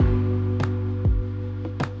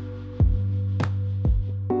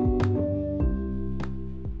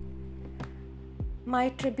My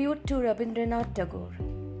tribute to Rabindranath Tagore.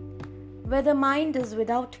 Where the mind is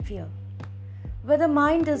without fear, where the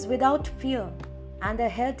mind is without fear, and the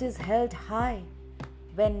head is held high,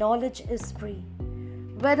 where knowledge is free,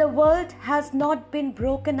 where the world has not been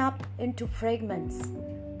broken up into fragments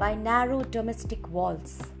by narrow domestic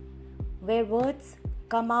walls, where words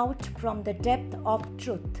come out from the depth of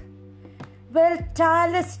truth, where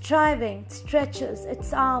tireless striving stretches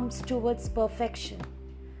its arms towards perfection,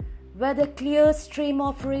 where the clear stream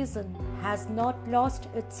of reason has not lost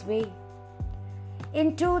its way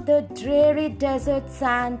into the dreary desert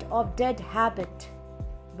sand of dead habit,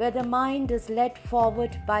 where the mind is led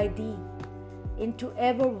forward by thee into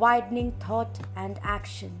ever-widening thought and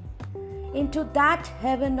action, into that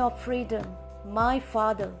heaven of freedom, my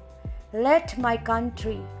Father, let my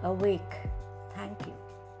country awake.